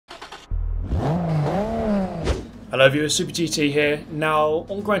Hello viewers, Super GT here. Now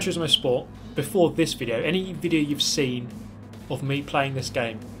on Gran Turismo Sport, before this video, any video you've seen of me playing this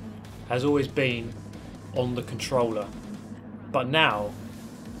game has always been on the controller. But now,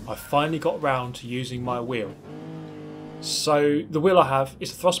 I've finally got round to using my wheel. So the wheel I have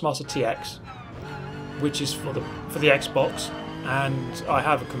is the Thrustmaster TX, which is for the Xbox, and I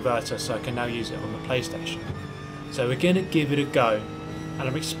have a converter so I can now use it on the PlayStation. So we're going to give it a go, and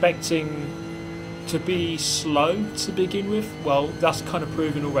I'm expecting to be slow to begin with. Well, that's kind of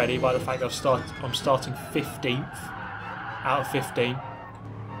proven already by the fact that I'm starting 15th out of 15,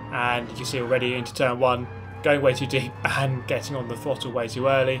 and you can see already into turn 1 going way too deep and getting on the throttle way too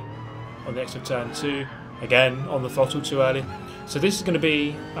early. On the exit of turn 2 again on the throttle too early. So this is going to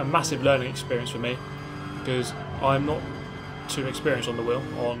be a massive learning experience for me, because I'm not too experienced on the wheel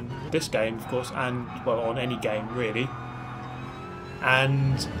on this game, of course, and well, on any game really.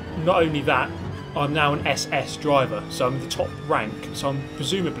 And not only that, I'm now an SS driver, so I'm in the top rank, so I'm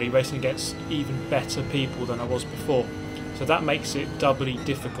presumably racing against even better people than I was before. So that makes it doubly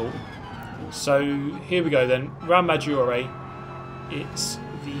difficult. So here we go then. Round Maggiore, it's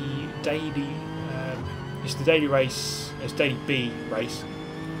the daily race, it's daily B race.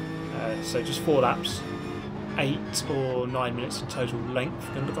 So just 4 laps, 8 or 9 minutes in total length.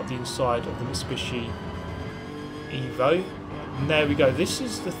 I'm going to look up the inside of the Mitsubishi Evo. And there we go. This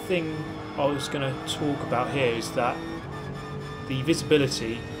is the thing I was going to talk about here, is that the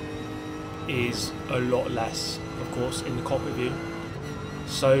visibility is a lot less, of course, in the cockpit view.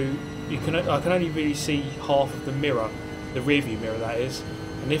 So I can only really see half of the mirror, the rear view mirror that is.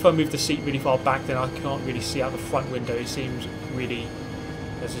 And if I move the seat really far back, then I can't really see out the front window. It seems really,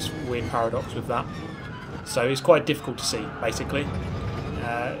 there's this weird paradox with that. So it's quite difficult to see, basically.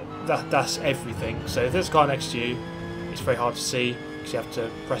 That's everything. So if there's a car next to you, it's very hard to see, because you have to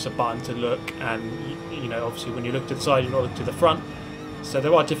press a button to look, and you know, obviously when you look to the side, you're not looking to the front. So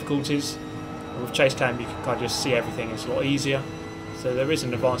there are difficulties. With chase cam, you can kind of just see everything. It's a lot easier. So there is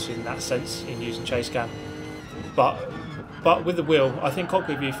an advantage in that sense in using chase cam. But with the wheel, I think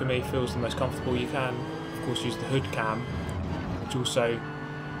cockpit view for me feels the most comfortable. You can, of course, use the hood cam,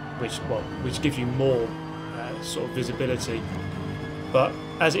 which gives you more sort of visibility. But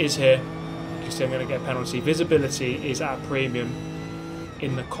as it is here, you can see I'm going to get a penalty. Visibility is at a premium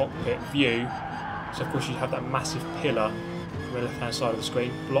in the cockpit view. So of course you have that massive pillar on the left hand side of the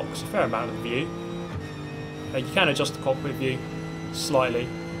screen, blocks a fair amount of the view. You can adjust the cockpit view slightly.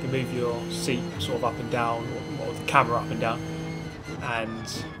 You can move your seat sort of up and down, or the camera up and down, and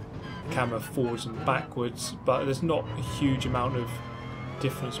the camera forwards and backwards, but there's not a huge amount of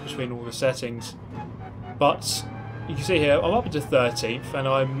difference between all the settings. But you can see here I'm up into 13th, and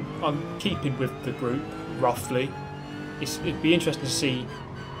I'm keeping with the group roughly. It'd be interesting to see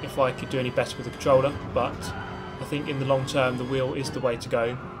if I could do any better with the controller, but I think in the long term the wheel is the way to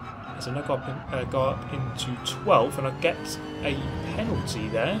go. As I now go up into 12th, and I get a penalty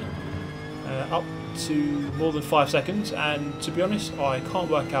there, up to more than 5 seconds, and to be honest I can't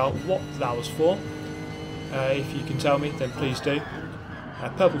work out what that was for. If you can tell me, then please do.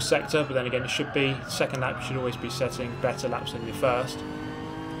 Purple sector, but then again it should be. Second lap you should always be setting better laps than your first.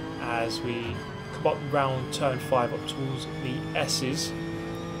 As we come up round turn 5 up towards the S's,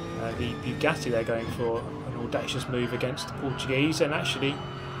 the Bugatti, they're going for an audacious move against the Portuguese, and actually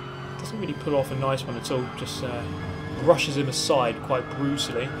doesn't really pull off a nice one at all, just brushes him aside quite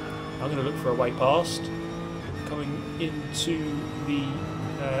brutally. I'm going to look for a way past. Coming into the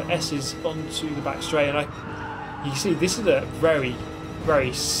S's onto the back straight, and you see this is a very,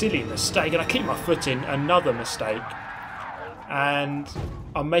 very silly mistake, and I keep my foot in, another mistake, and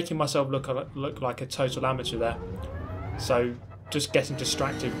I'm making myself look like a total amateur there. So just getting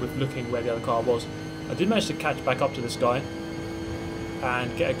distracted with looking where the other car was. I did manage to catch back up to this guy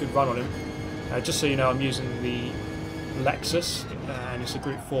and get a good run on him. Just so you know, I'm using the Lexus, and it's a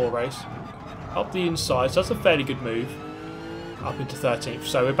Group 4 race. Up the inside, so that's a fairly good move, up into 13th.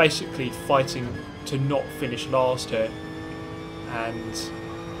 So we're basically fighting to not finish last here, and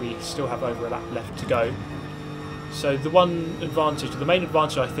we still have over a lap left to go. So the main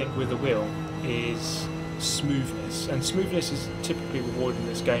advantage I think with the wheel is smoothness, and smoothness is typically rewarded in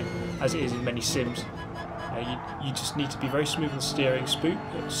this game, as it is in many sims. You just need to be very smooth on the steering, smooth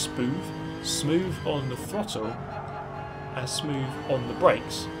on the throttle, and smooth on the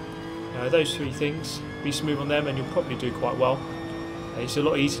brakes. Those 3 things, be smooth on them and you'll probably do quite well. It's a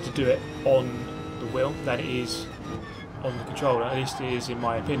lot easier to do it on the wheel than it is on the controller, at least it is in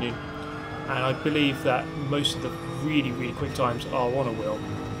my opinion. And I believe that most of the really, really quick times are on a wheel.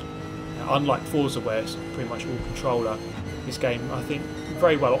 Unlike Forza, where it's pretty much all controller, this game I think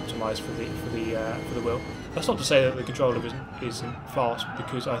very well optimised for the wheel. That's not to say that the controller isn't fast,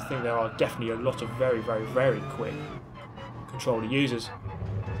 because I think there are definitely a lot of very quick controller users.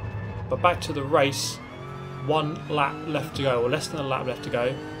 But back to the race, 1 lap left to go, or less than a lap left to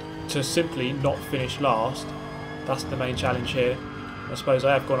go, to simply not finish last. That's the main challenge here. I suppose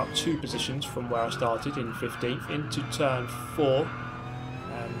I have gone up 2 positions from where I started in 15th into turn 4,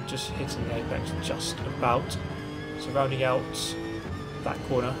 and just hitting the apex just about. So rounding out that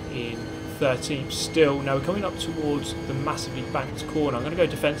corner in 13th still. Now we're coming up towards the massively banked corner. I'm going to go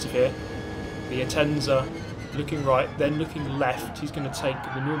defensive here. The Atenza looking right, then looking left. He's going to take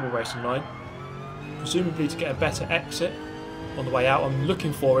the normal racing line, presumably to get a better exit on the way out. I'm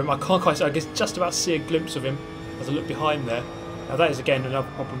looking for him. I can't quite, I guess, just about see a glimpse of him as I look behind there. Now that is again another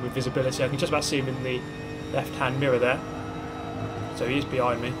problem with visibility. I can just about see him in the left-hand mirror there. So he is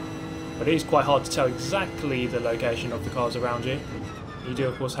behind me. But it is quite hard to tell exactly the location of the cars around you. You do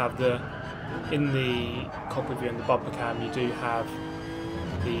of course have in the cockpit view and the bumper cam, you do have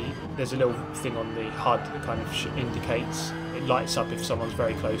there's a little thing on the HUD that kind of indicates, it lights up if someone's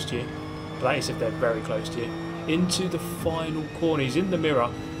very close to you. But that is if they're very close to you. Into the final corner, he's in the mirror.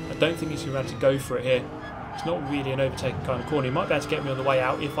 I don't think he's going to be able to go for it here. It's not really an overtaking kind of corner. He might be able to get me on the way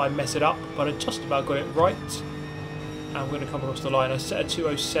out if I mess it up, but I just about got it right. And we're going to come across the line. I set a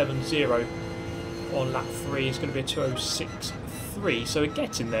 2:07.0 on lap 3. It's going to be a 2:06.3, so it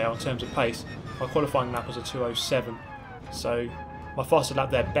gets in there in terms of pace. My qualifying lap was a 2:07, so my faster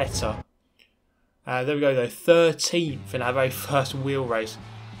lap there better. There we go though, 13th in our very first wheel race.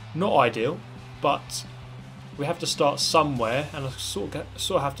 Not ideal, but we have to start somewhere, and I sort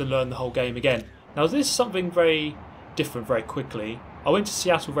of have to learn the whole game again. Now this is something very different very quickly. I went to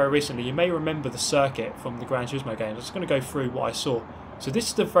Seattle very recently. You may remember the circuit from the Gran Turismo games. I'm just going to go through what I saw. So this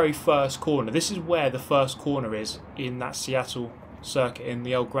is the very first corner. This is where the first corner is in that Seattle circuit in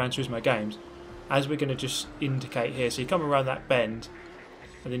the old Gran Turismo games, as we're going to just indicate here. So you come around that bend,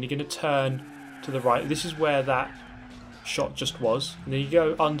 and then you're going to turn to the right. This is where that shot just was. And then you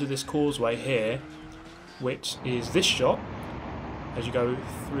go under this causeway here, which is this shot, as you go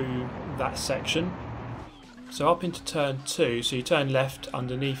through that section. So up into turn 2, so you turn left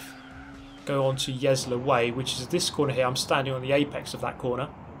underneath, go on to Yesler Way, which is this corner here. I'm standing on the apex of that corner.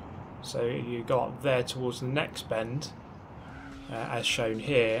 So you go up there towards the next bend, as shown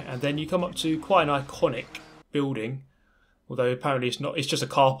here, and then you come up to quite an iconic building, although apparently it's not, it's just a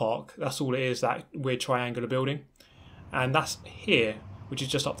car park. That's all it is, that weird triangular building. And that's here, which is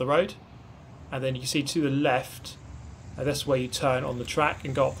just up the road. And then you can see to the left, that's where you turn on the track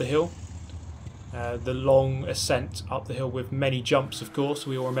and go up the hill. The long ascent up the hill with many jumps, of course,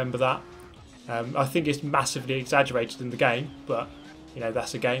 we all remember that. I think it's massively exaggerated in the game, but you know,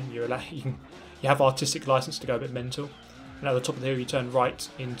 that's a game. You have artistic license to go a bit mental. And at the top of the hill you turn right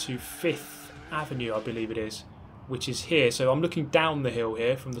into 5th Avenue, I believe it is, which is here. So I'm looking down the hill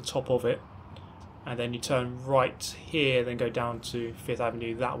here from the top of it, and then you turn right here, then go down to 5th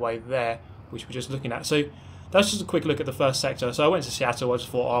Avenue that way there, which we're just looking at. So that's just a quick look at the first sector. So I went to Seattle, I just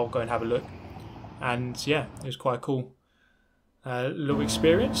thought I'll go and have a look. And yeah, it was quite a cool little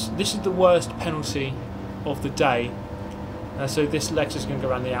experience. This is the worst penalty of the day. So this Lexus is going to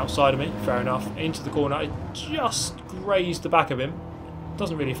go around the outside of me, fair enough. Into the corner, I just grazed the back of him.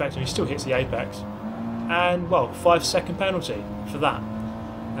 Doesn't really affect him, he still hits the apex. And well, 5-second penalty for that.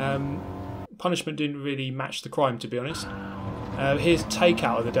 Punishment didn't really match the crime, to be honest. Here's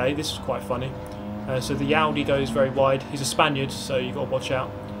takeout of the day. This was quite funny. So the Audi goes very wide. He's a Spaniard, so you've got to watch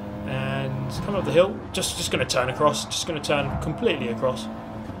out. And coming up the hill, just going to turn across, just going to turn completely across.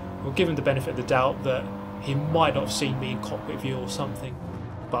 We'll give him the benefit of the doubt that he might not have seen me in cockpit view or something,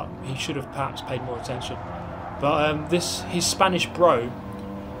 but he should have perhaps paid more attention. But his Spanish bro,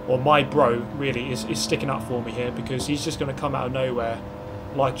 or my bro really, is sticking up for me here, because he's just going to come out of nowhere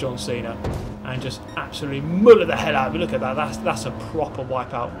like John Cena and just absolutely muller the hell out of me. Look at that, that's a proper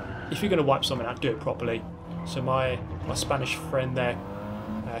wipeout. If you're going to wipe someone out, do it properly. So my Spanish friend there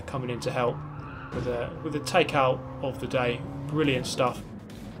coming in to help with a takeout of the day. Brilliant stuff.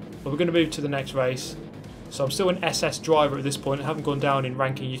 But we're going to move to the next race. So I'm still an SS driver at this point. I haven't gone down in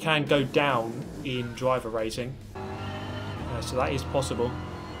ranking. You can go down in driver rating, so that is possible.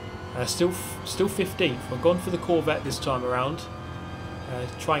 Still 15th. I've gone for the Corvette this time around,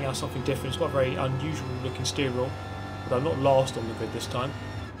 trying out something different. It's got a very unusual looking steering wheel, but I'm not last on the grid this time.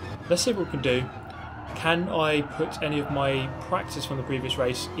 Let's see what we can do. Can I put any of my practice from the previous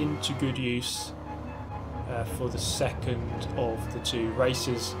race into good use for the second of the 2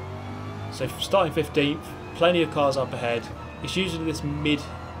 races? So starting 15th, plenty of cars up ahead. It's usually this mid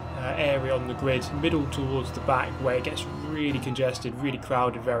area on the grid, middle towards the back, where it gets really congested, really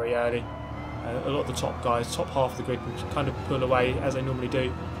crowded very early. A lot of the top guys, top half of the grid, can kind of pull away as they normally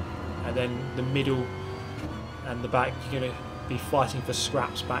do, and then the middle and the back, you're going to be fighting for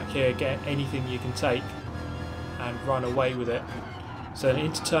scraps back here, get anything you can take and run away with it. So then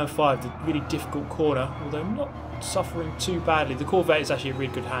into turn 5, the really difficult corner, although not suffering too badly. The Corvette is actually a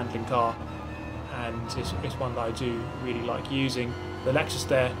really good handling car, and it's one that I do really like using. The Lexus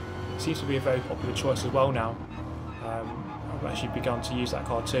there seems to be a very popular choice as well now. I've actually begun to use that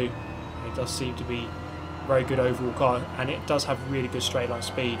car too. It does seem to be a very good overall car, and it does have really good straight line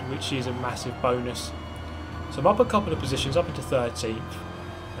speed, which is a massive bonus. So I'm up a couple of positions, up into 13th.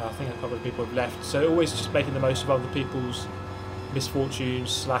 I think a couple of people have left, so always just making the most of other people's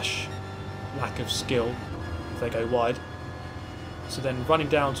misfortunes / lack of skill if they go wide. So then running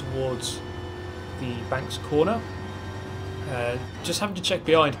down towards the Banks corner, just having to check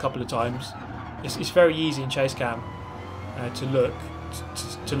behind a couple of times. It's very easy in chase cam to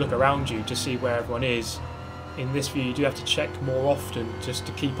look around you to see where everyone is. In this view you do have to check more often just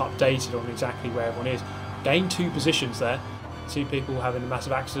to keep updated on exactly where everyone is. Gained 2 positions there, 2 people having a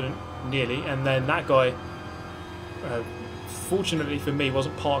massive accident nearly, and then that guy fortunately for me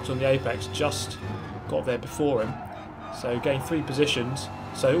wasn't parked on the apex, just got there before him, so gained 3 positions.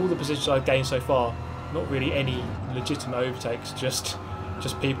 So all the positions I've gained so far, not really any legitimate overtakes, just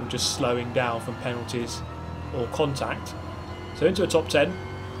people just slowing down from penalties or contact. So into a top 10,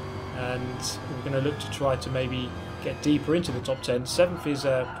 and we're going to look to try to maybe get deeper into the top 10. 7th is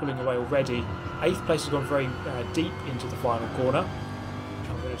pulling away already. 8th place has gone very deep into the final corner.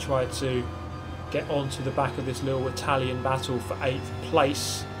 I'm going to try to get onto the back of this little Italian battle for 8th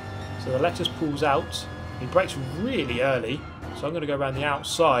place. So the Lexus pulls out. He brakes really early, so I'm going to go around the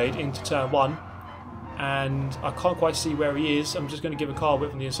outside into turn 1, and I can't quite see where he is. I'm just going to give a car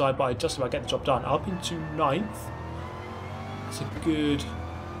whip from the inside, but I just about get the job done. Up into 9th. It's a good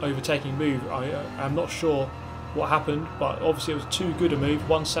overtaking move. I'm not sure what happened, but obviously it was too good a move.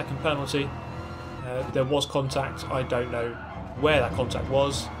 1 second penalty. There was contact. I don't know where that contact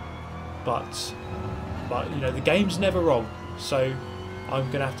was, but you know, the game's never wrong, so I'm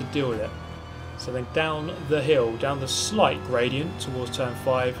going to have to deal with it. So then down the hill, down the slight gradient towards turn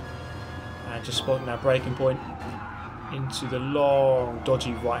 5, and just spotting that braking point into the long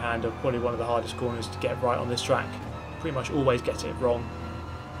dodgy right hander, probably one of the hardest corners to get right on this track. Pretty much always get it wrong.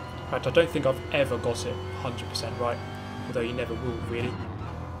 In fact, I don't think I've ever got it 100% right, although you never will really.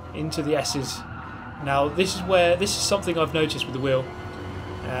 Into the S's. Now this is something I've noticed with the wheel.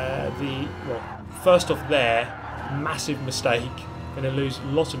 First off there, massive mistake, going to lose a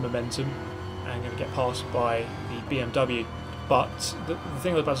lot of momentum and going to get passed by the BMW. But the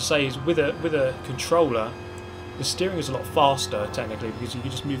thing I was about to say is with a controller, the steering is a lot faster technically, because you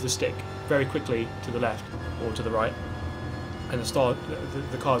can just move the stick very quickly to the left or to the right, and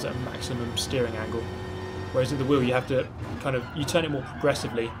the car's at a maximum steering angle. Whereas with the wheel, you have to you turn it more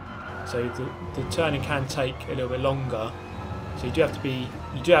progressively, so the turning can take a little bit longer. So you do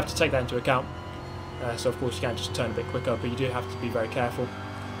have to take that into account. So of course you can just turn a bit quicker, but you do have to be very careful.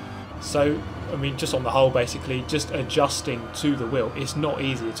 So I mean, just on the whole, basically just adjusting to the wheel, it's not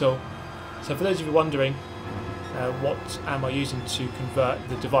easy at all. So for those of you wondering, what am I using to convert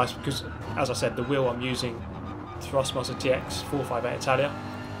the device? Because as I said, the wheel I'm using, Thrustmaster TX 458 Italia,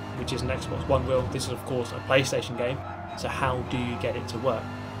 which is an Xbox One wheel. This is of course a PlayStation game, so how do you get it to work?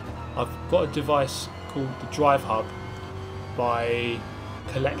 I've got a device called the DriveHub by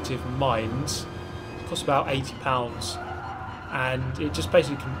Collective Minds. It costs about £80, and it just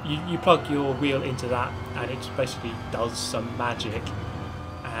basically you plug your wheel into that, and it just basically does some magic,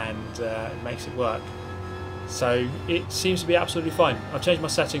 and it makes it work. So it seems to be absolutely fine. I've changed my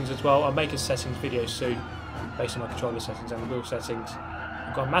settings as well. I'll make a settings video soon based on my controller settings and the wheel settings.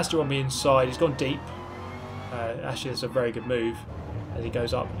 I've got Mazda on the inside. He's gone deep. Actually, that's a very good move as he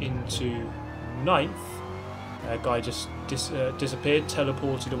goes up into 9th. Guy just disappeared,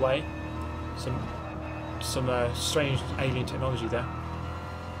 teleported away. Some strange alien technology there.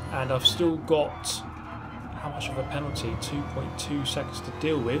 And I've still got, how much of a penalty? 2.2 seconds to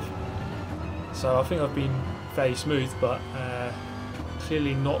deal with. So I think I've been fairly smooth, but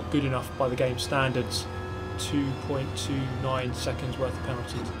clearly not good enough by the game standards. 2.29 seconds worth of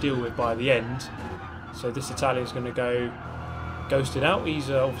penalty to deal with by the end. So this Italian's going to go ghosted out.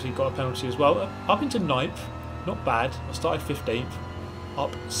 He's obviously got a penalty as well. Up into 9th, not bad. I started 15th,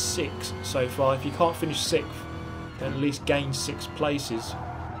 up 6 so far. If you can't finish 6th, then at least gain 6 places.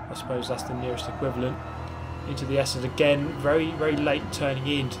 I suppose that's the nearest equivalent. Into the S's again, very very late turning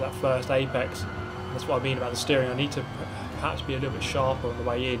into that first apex. That's what I mean about the steering. I need to perhaps be a little bit sharper on the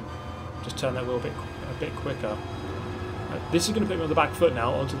way in. Just turn that wheel a bit quicker. This is going to put me on the back foot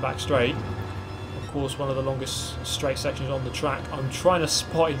now, onto the back straight. Of course, one of the longest straight sections on the track. I'm trying to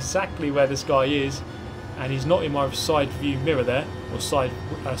spot exactly where this guy is, and he's not in my side view mirror there, or side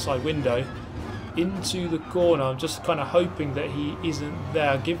window. Into the corner, I'm just kind of hoping that he isn't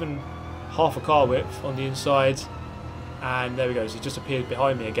there. Given half a car width on the inside, and there he goes. He just appeared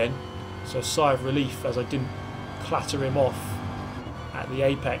behind me again. So a sigh of relief as I didn't clatter him off at the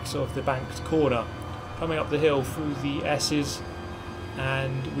apex of the banked corner. Coming up the hill through the S's,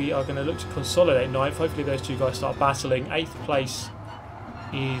 and we are going to look to consolidate 9th. Hopefully those two guys start battling. 8th place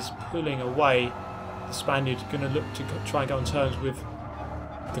is pulling away. The Spaniard's going to look to try and get on terms with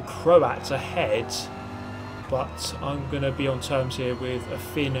the Croats ahead, but I'm going to be on terms here with a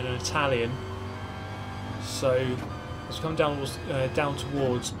Finn and an Italian. So as we come down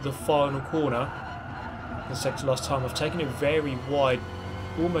towards the final corner, the second to last time, I've taken it very wide,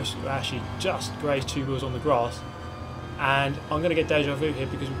 almost actually just grazed 2 wheels on the grass, and I'm going to get deja vu here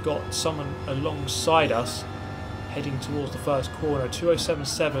because we've got someone alongside us heading towards the first corner.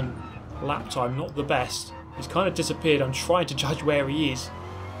 2:07.7 lap time, not the best. He's kind of disappeared. I'm trying to judge where he is,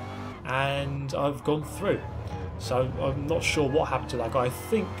 and I've gone through. So I'm not sure what happened to that guy. I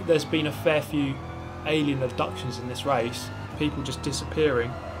think there's been a fair few alien abductions in this race, people just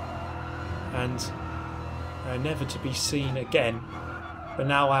disappearing and never to be seen again. But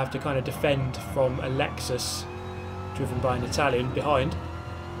now I have to kind of defend from a Lexus driven by an Italian behind.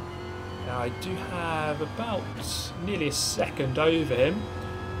 Now I do have about nearly a second over him,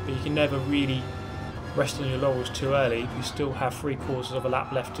 but you can never really rest on your laurels too early. You still have 3/4 of a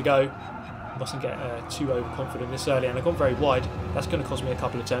lap left to go. Mustn't get too overconfident this early, and I've gone very wide. That's going to cost me a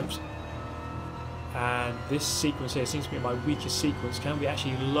couple of attempts. And this sequence here seems to be my weakest sequence. Can we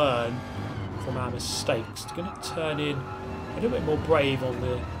actually learn from our mistakes? It's going to turn in a little bit more brave on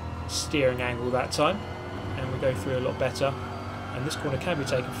the steering angle that time, and we'll go through a lot better. And this corner can be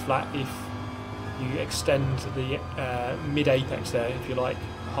taken flat if you extend the mid-apex there, if you like,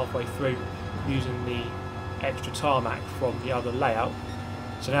 halfway through, using the extra tarmac from the other layout.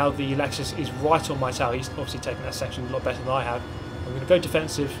 So now the Lexus is right on my tail. He's obviously taken that section a lot better than I have. I'm going to go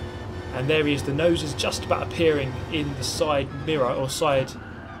defensive, and there he is. The nose is just about appearing in the side mirror or side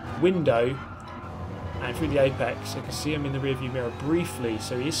window, and through the apex I can see him in the rearview mirror briefly.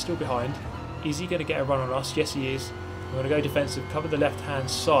 So he is still behind. Is he going to get a run on us? Yes, he is. I'm going to go defensive, cover the left hand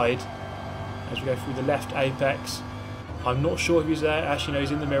side as we go through the left apex. I'm not sure if he's there. Actually, no,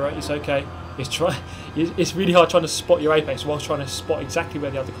 he's in the mirror. It's okay. It's really hard trying to spot your apex whilst trying to spot exactly where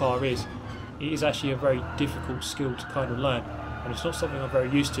the other car is. It is actually a very difficult skill to kind of learn, and it's not something I'm very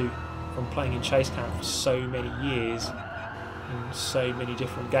used to from playing in chase cam for so many years in so many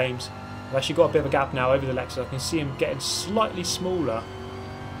different games. I've actually got a bit of a gap now over the Lexus. I can see him getting slightly smaller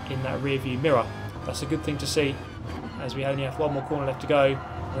in that rear view mirror. That's a good thing to see, as we only have one more corner left to go.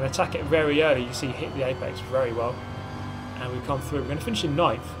 We're going to attack it very early. You see hit the apex very well, and we come through. We're going to finish in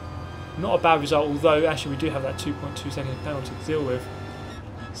 9th. Not a bad result, although actually we do have that 2.2 second penalty to deal with.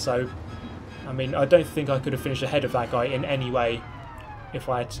 So, I mean, I don't think I could have finished ahead of that guy in any way if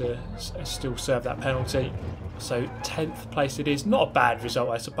I had to still serve that penalty. So 10th place it is. Not a bad result,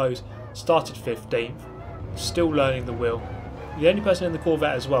 I suppose. Started 15th, still learning the wheel. The only person in the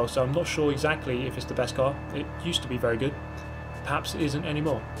Corvette as well, so I'm not sure exactly if it's the best car. It used to be very good. Perhaps it isn't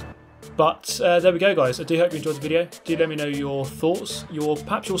anymore. But there we go, guys. I do hope you enjoyed the video. Do let me know your thoughts,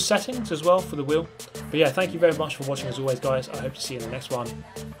 perhaps your settings as well for the wheel. But yeah, thank you very much for watching as always, guys. I hope to see you in the next one.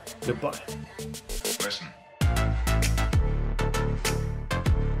 Goodbye. Listen.